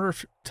it harder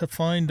to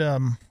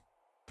find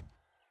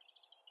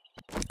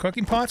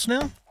cooking pots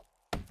now?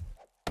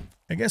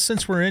 I guess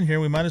since we're in here,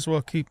 we might as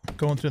well keep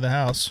going through the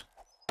house.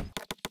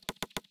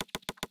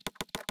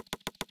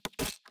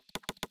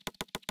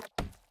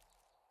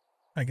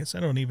 I guess I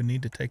don't even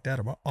need to take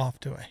that off,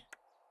 do I?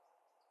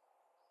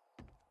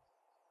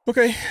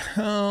 Okay,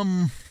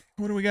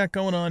 what do we got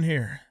going on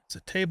here? It's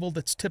a table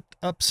that's tipped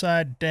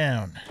upside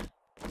down.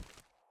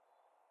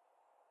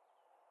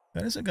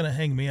 That isn't going to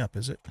hang me up,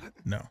 is it?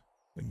 No.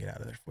 We can get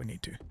out of there if we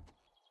need to.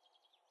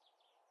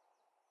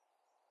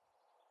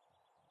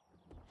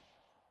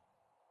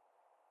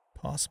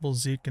 Possible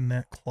Zeke in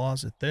that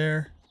closet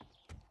there.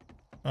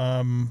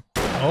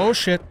 Oh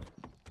shit.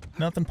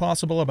 Nothing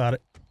possible about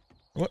it.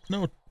 What?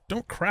 No,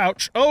 don't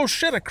crouch. Oh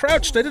shit, I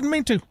crouched. I didn't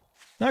mean to.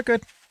 Not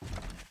good.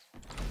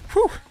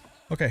 Whew.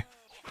 Okay.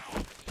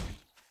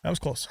 That was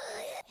close.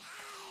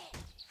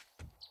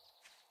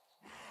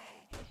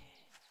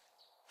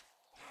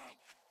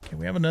 Okay,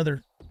 we have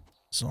another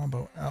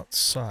Zombo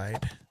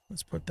outside.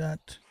 Let's put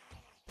that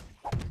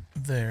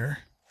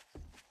there.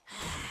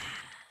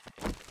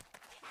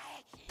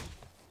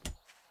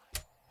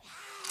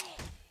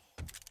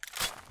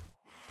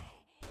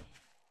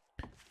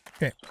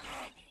 Okay.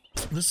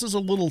 This is a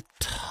little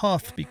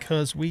tough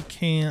because we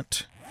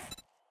can't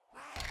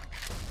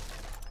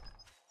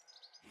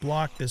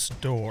block this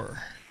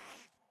door.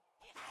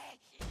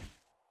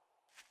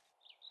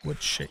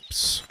 Wood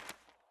shapes.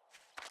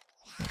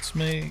 Let's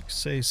make,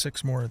 say,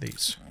 6 more of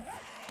these.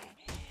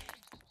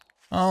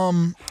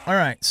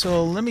 Alright,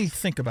 so let me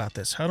think about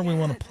this. How do we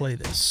want to play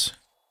this?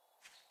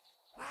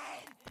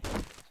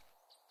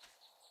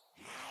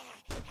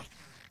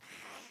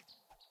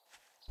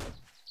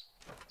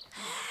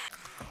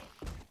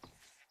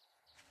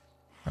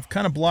 I've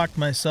kind of blocked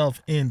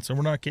myself in, so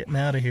we're not getting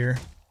out of here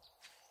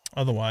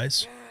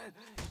otherwise.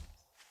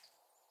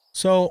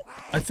 So,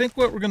 I think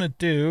what we're going to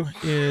do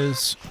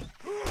is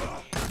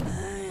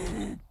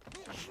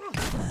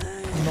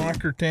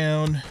knock her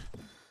down,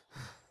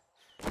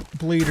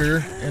 bleed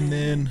her, and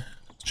then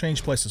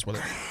change places with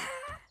her.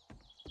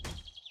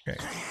 Okay.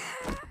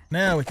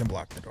 Now we can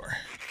block the door.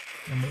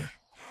 And we're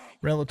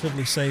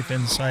relatively safe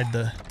inside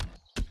the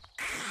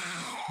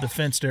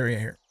fenced area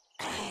here.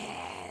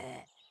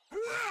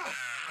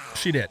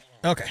 She did.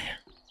 Okay.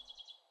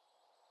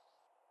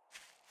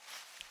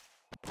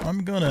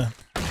 I'm gonna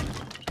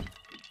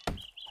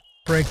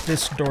break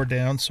this door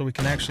down so we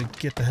can actually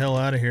get the hell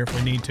out of here if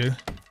we need to.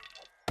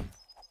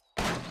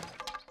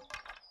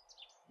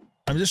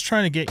 I'm just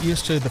trying to get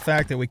used to the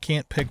fact that we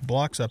can't pick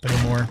blocks up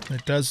anymore.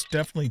 It does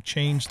definitely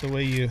change the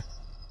way you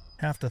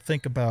have to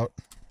think about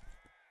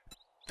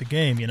the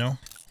game, you know?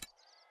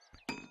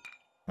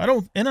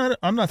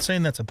 I'm not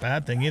saying that's a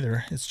bad thing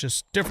either. It's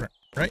just different,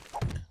 right?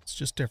 It's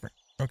just different.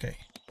 Okay.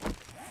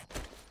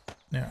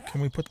 Now,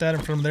 can we put that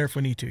in front of there if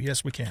we need to?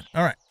 Yes, we can.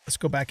 All right, let's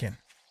go back in.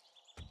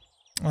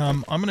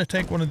 I'm going to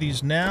take one of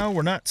these now.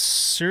 We're not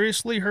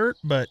seriously hurt,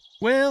 but,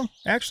 well,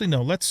 actually,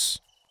 no. Let's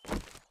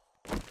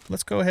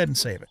go ahead and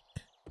save it.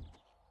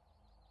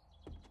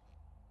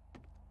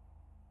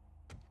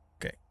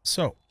 Okay,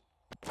 so,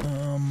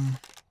 no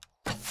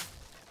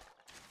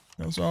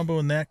Zombo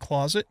in that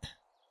closet.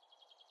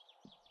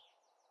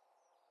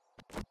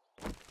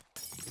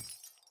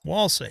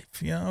 Wall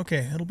safe. Yeah,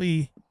 okay. It'll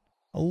be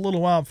a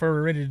little while before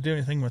we're ready to do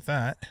anything with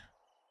that.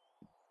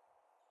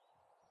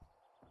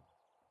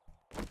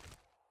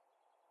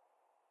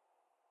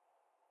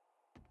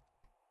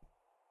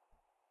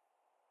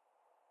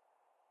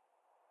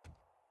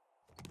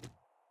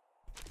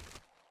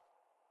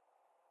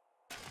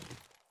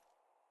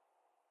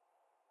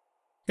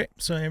 Okay,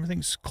 so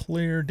everything's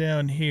clear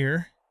down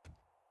here.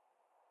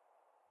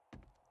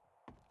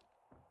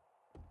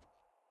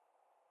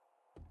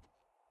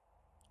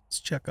 Let's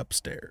check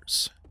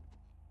upstairs.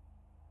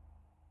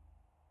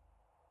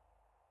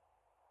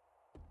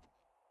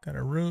 Got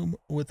a room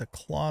with a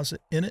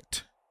closet in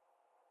it.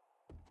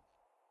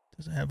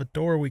 Does it have a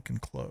door we can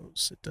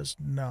close? It does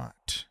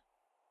not.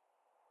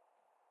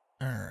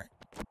 All right.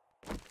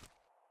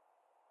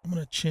 I'm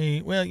going to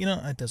change. Well, you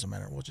know, it doesn't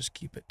matter. We'll just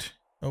keep it.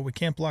 Oh, we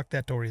can't block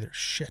that door either.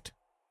 Shit.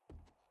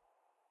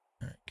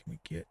 All right. Can we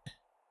get...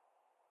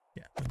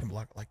 Yeah, we can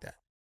block it like that.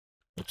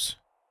 Oops.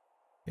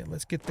 Yeah,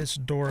 let's get this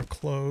door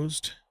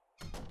closed.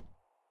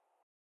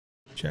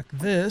 Check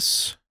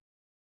this.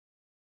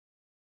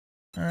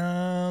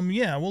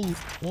 Yeah, we'll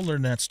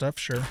learn that stuff,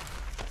 sure.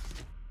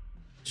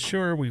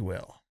 Sure we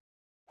will.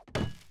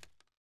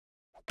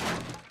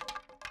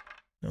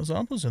 No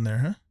Zombos in there,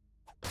 huh?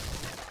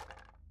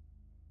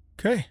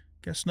 Okay,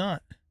 guess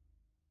not.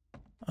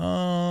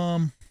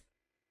 I'm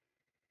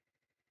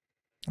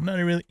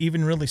not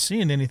even really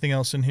seeing anything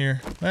else in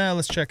here. Well,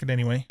 let's check it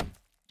anyway.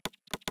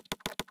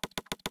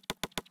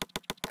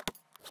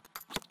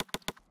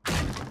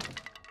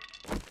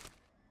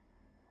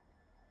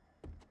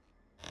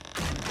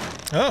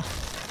 Oh.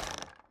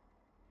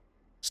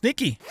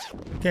 Sneaky.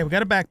 Okay, we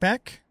got a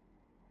backpack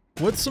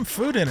with some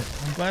food in it.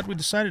 I'm glad we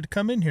decided to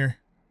come in here.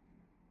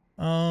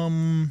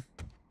 There's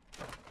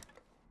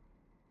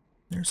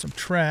some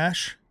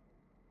trash.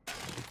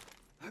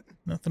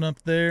 Nothing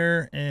up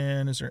there.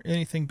 And is there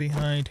anything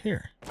behind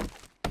here?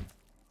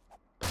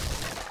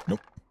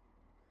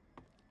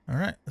 All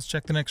right, let's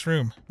check the next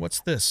room. What's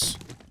this?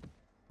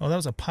 Oh, that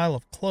was a pile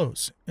of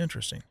clothes.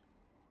 Interesting.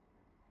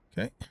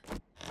 Okay.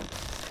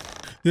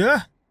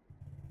 Yeah.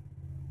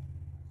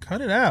 Cut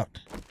it out.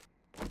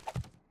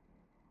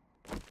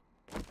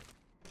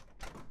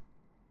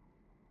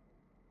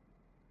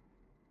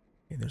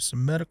 Okay, there's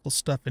some medical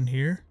stuff in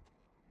here.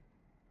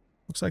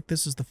 Looks like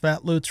this is the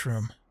Fat Lutz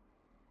room.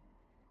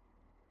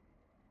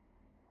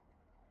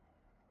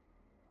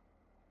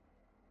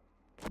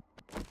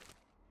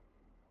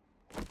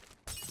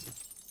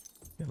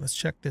 Okay, let's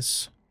check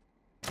this.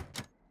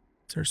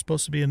 Is there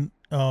supposed to be an...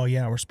 Oh,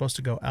 yeah, we're supposed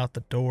to go out the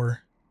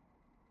door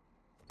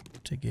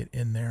to get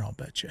in there, I'll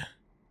bet you.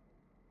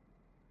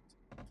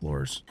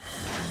 Floors.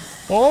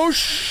 Oh,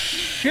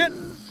 shit!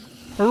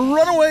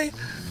 Run away!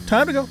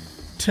 Time to go.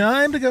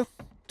 Time to go.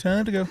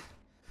 Time to go.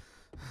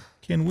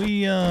 Can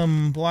we,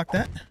 block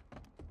that?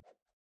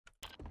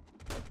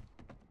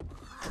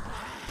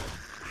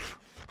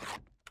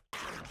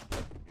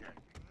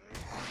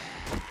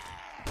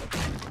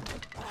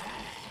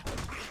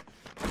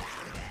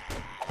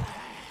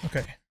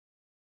 Okay.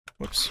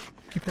 Whoops.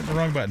 Keep hitting the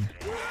wrong button.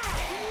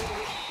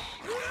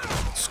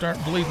 Start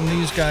bleeding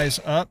these guys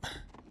up.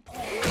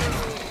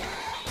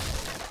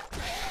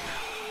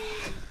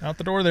 Out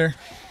the door there.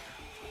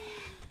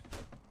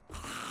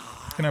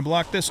 Can I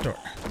block this door?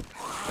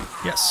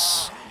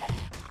 Yes.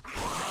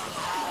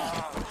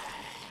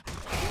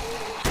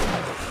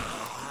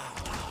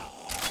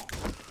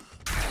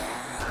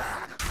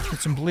 Get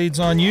some bleeds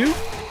on you.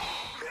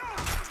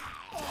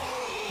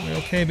 Are we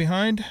okay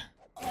behind?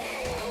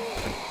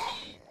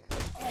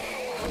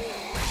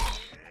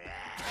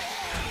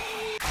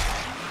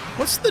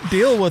 What's the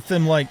deal with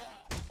them, like,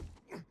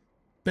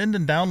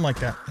 bending down like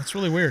that? That's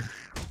really weird.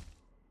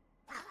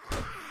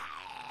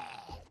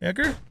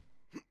 Edgar?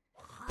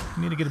 I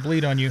need to get a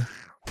bleed on you.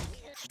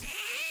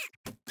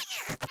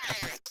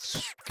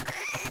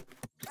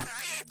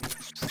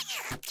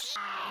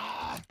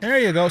 There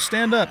you go.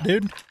 Stand up,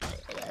 dude.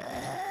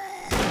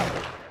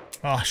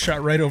 Oh,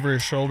 shot right over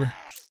his shoulder.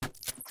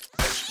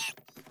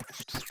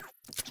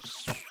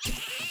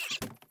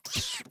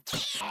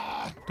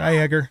 Die,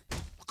 Edgar.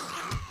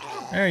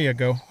 There you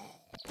go.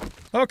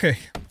 Okay.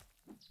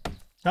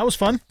 That was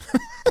fun.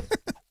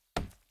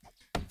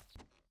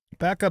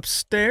 Back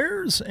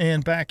upstairs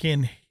and back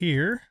in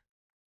here.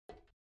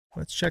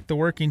 Let's check the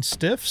working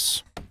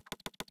stiffs.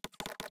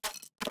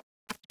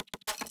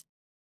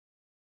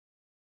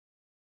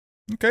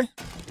 Okay,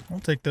 I'll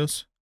take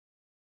those.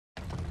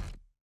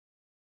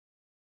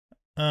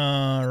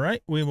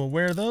 Alright, we will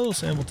wear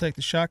those and we'll take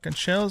the shotgun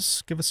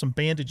shells. Give us some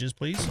bandages,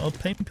 please. Oh,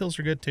 pain pills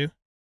are good too.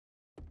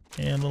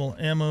 And a little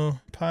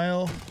ammo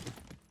pile.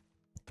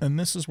 And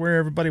this is where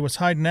everybody was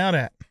hiding out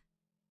at.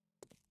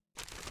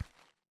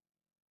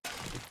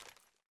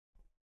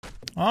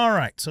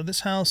 Alright, so this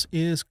house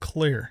is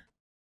clear.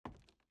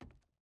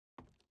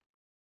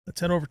 Let's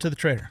head over to the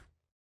trader.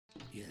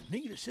 You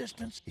need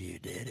assistance? You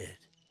did it.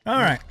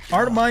 Alright,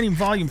 Art of Mining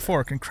Volume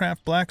 4 can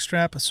craft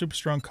Blackstrap, a super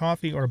strong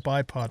coffee, or a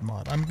bipod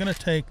mod. I'm going to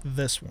take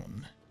this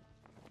one.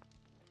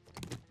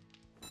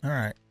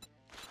 Alright.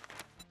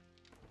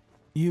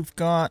 You've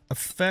got a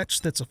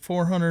fetch that's a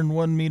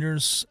 401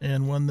 meters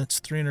and one that's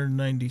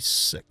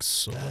 396.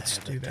 So let's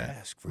do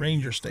that.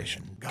 Ranger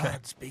Station. Okay.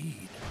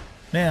 Godspeed.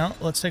 Now,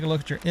 let's take a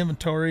look at your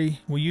inventory.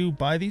 Will you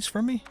buy these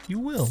from me? You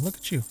will. Look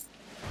at you.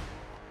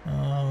 We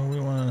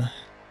want to...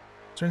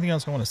 Is there anything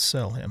else I want to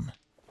sell him?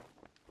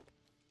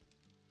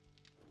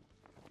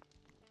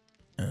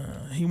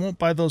 He won't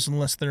buy those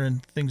unless they're in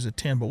things at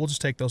 10, but we'll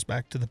just take those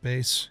back to the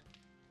base.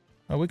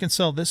 We can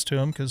sell this to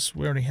him because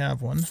we already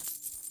have one.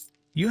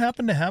 You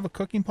happen to have a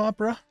cooking pot,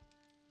 bruh?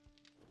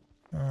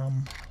 He's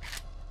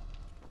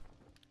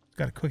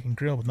got a cooking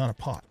grill, but not a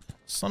pot.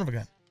 Son of a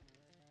gun.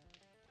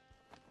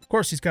 Of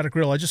course he's got a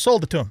grill. I just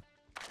sold it to him.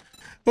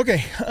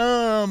 Okay,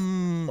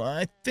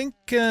 I think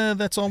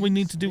that's all we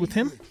need to do with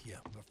him.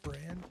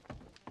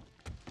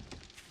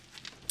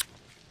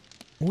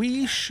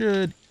 We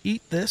should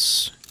eat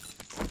this.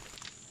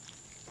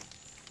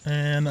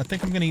 And I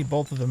think I'm going to eat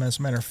both of them, as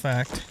a matter of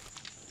fact.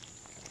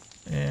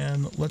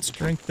 And let's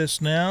drink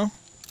this now.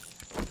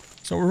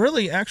 So we're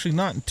really actually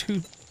not in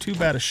too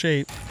bad a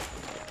shape.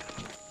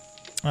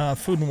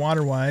 Food and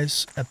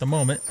water-wise at the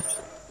moment.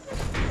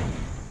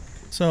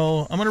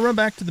 So I'm going to run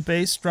back to the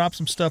base, drop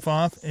some stuff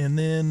off, and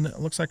then it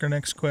looks like our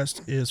next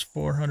quest is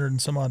 400 and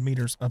some odd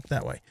meters up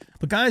that way.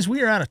 But guys,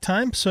 we are out of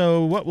time,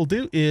 so what we'll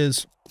do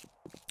is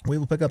we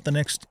will pick up in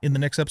the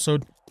next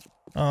episode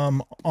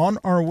on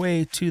our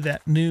way to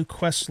that new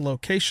quest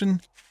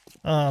location.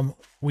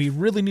 We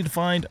really need to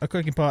find a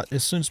cooking pot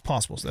as soon as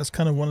possible. So that's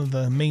kind of one of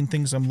the main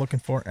things I'm looking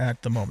for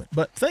at the moment.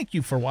 But thank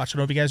you for watching.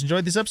 I hope you guys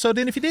enjoyed this episode.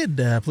 And if you did,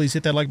 please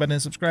hit that like button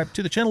and subscribe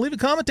to the channel. Leave a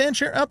comment and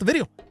share out the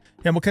video.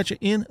 And we'll catch you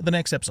in the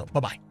next episode.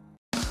 Bye-bye.